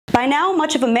By now,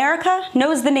 much of America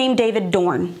knows the name David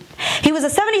Dorn. He was a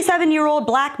 77-year-old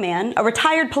black man, a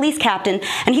retired police captain,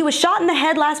 and he was shot in the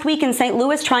head last week in St.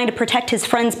 Louis trying to protect his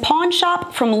friend's pawn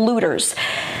shop from looters.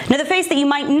 Now, the face that you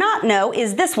might not know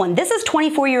is this one. This is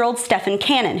 24-year-old Stephan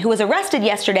Cannon, who was arrested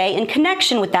yesterday in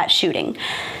connection with that shooting.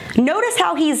 Notice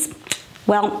how he's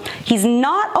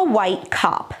not a white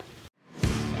cop.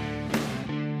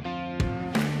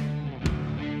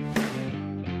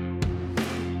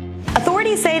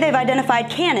 Authorities say they've identified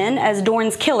Cannon as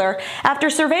Dorn's killer after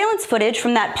surveillance footage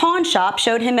from that pawn shop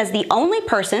showed him as the only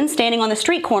person standing on the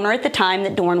street corner at the time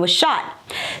that Dorn was shot.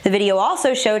 The video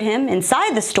also showed him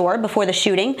inside the store before the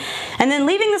shooting and then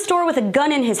leaving the store with a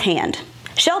gun in his hand.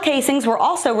 Shell casings were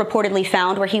also reportedly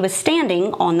found where he was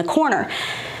standing on the corner.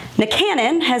 Now,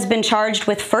 Cannon has been charged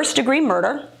with first-degree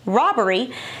murder,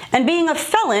 robbery, and being a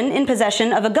felon in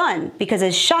possession of a gun, because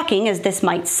as shocking as this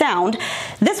might sound,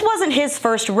 this wasn't his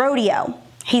first rodeo.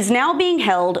 He's now being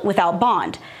held without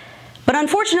bond. But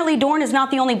unfortunately, Dorn is not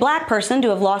the only black person to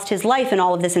have lost his life in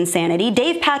all of this insanity.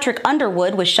 Dave Patrick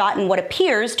Underwood was shot in what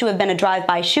appears to have been a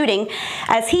drive-by shooting,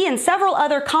 as he and several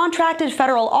other contracted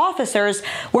federal officers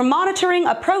were monitoring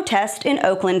a protest in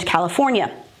Oakland,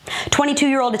 California.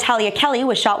 22-year-old Italia Kelly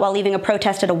was shot while leaving a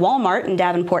protest at a Walmart in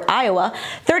Davenport, Iowa.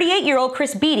 38-year-old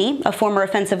Chris Beatty, a former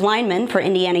offensive lineman for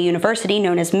Indiana University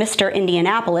known as Mr.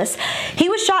 Indianapolis, he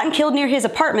was shot and killed near his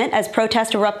apartment as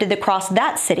protests erupted across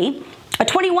that city. A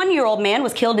 21-year-old man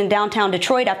was killed in downtown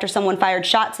Detroit after someone fired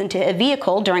shots into a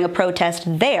vehicle during a protest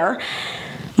there.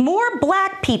 More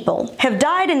black people have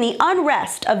died in the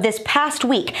unrest of this past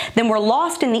week than were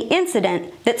lost in the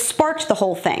incident that sparked the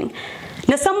whole thing.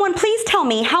 Now, someone please tell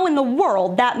me how in the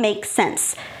world that makes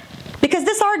sense, because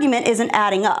this argument isn't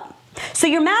adding up. So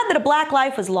you're mad that a black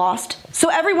life was lost, so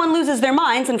everyone loses their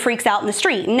minds and freaks out in the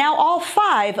street. Now all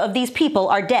 5 of these people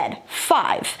are dead.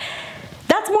 5.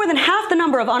 That's more than half the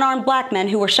number of unarmed black men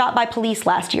who were shot by police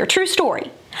last year. True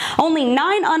story. Only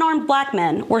 9 unarmed black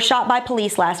men were shot by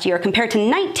police last year compared to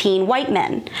 19 white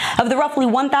men. Of the roughly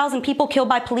 1,000 people killed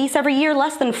by police every year,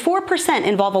 less than 4%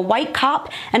 involve a white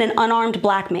cop and an unarmed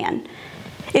black man.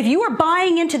 If you are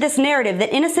buying into this narrative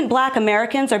that innocent black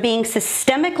Americans are being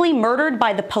systemically murdered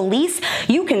by the police,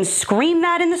 you can scream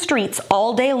that in the streets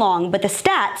all day long, but the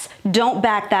stats don't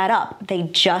back that up. They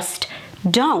just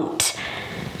don't.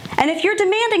 And if you're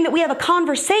demanding that we have a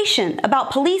conversation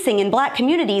about policing in black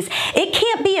communities, it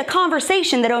can't be a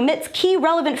conversation that omits key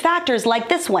relevant factors like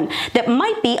this one that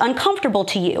might be uncomfortable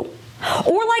to you.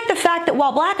 Or like the fact that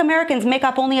while black Americans make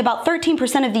up only about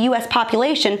 13% of the U.S.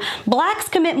 population, blacks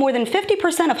commit more than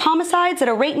 50% of homicides at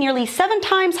a rate nearly 7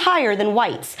 times higher than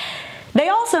whites. They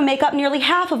also make up nearly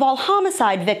half of all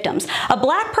homicide victims. A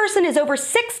black person is over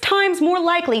 6 times more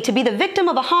likely to be the victim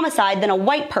of a homicide than a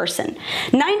white person.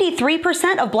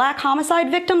 93% of black homicide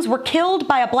victims were killed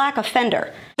by a black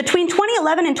offender. Between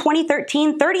 2011 and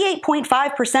 2013,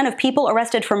 38.5% of people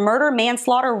arrested for murder,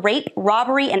 manslaughter, rape,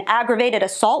 robbery, and aggravated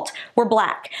assault were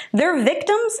black. Their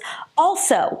victims,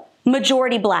 also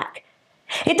majority black.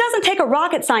 It doesn't take a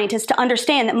rocket scientist to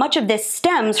understand that much of this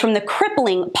stems from the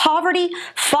crippling poverty,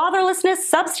 fatherlessness,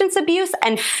 substance abuse,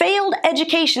 and failed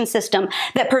education system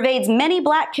that pervades many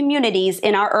black communities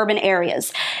in our urban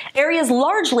areas. Areas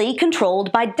largely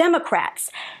controlled by Democrats.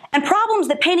 And problems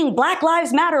that painting Black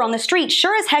Lives Matter on the street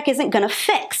sure as heck isn't gonna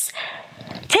fix.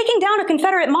 Taking down a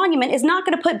Confederate monument is not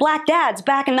going to put black dads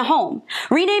back in the home.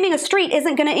 Renaming a street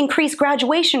isn't going to increase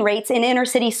graduation rates in inner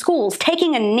city schools.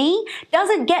 Taking a knee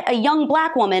doesn't get a young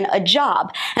black woman a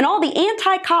job. And all the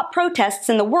anti-cop protests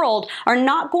in the world are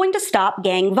not going to stop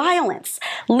gang violence.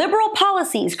 Liberal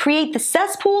policies create the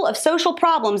cesspool of social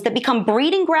problems that become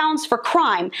breeding grounds for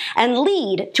crime and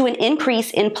lead to an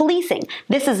increase in policing.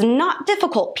 This is not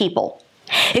difficult, people.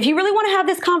 If you really want to have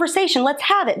this conversation, let's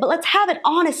have it, but let's have it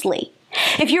honestly.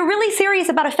 If you're really serious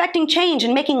about affecting change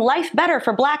and making life better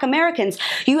for black Americans,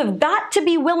 you have got to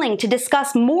be willing to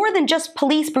discuss more than just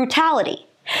police brutality.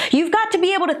 You've got to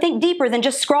be able to think deeper than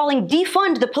just scrawling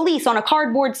 "defund the police" on a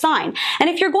cardboard sign. And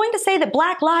if you're going to say that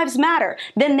Black Lives Matter,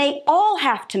 then they all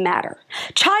have to matter.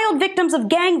 Child victims of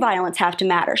gang violence have to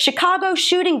matter. Chicago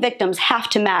shooting victims have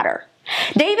to matter.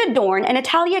 David Dorn and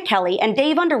Italia Kelly and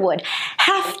Dave Underwood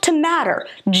have to matter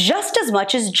just as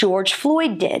much as George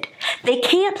Floyd did. They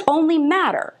can't only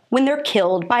matter when they're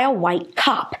killed by a white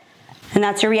cop. And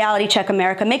that's your Reality Check,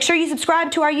 America. Make sure you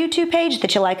subscribe to our YouTube page,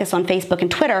 that you like us on Facebook and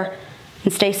Twitter,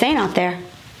 and stay sane out there.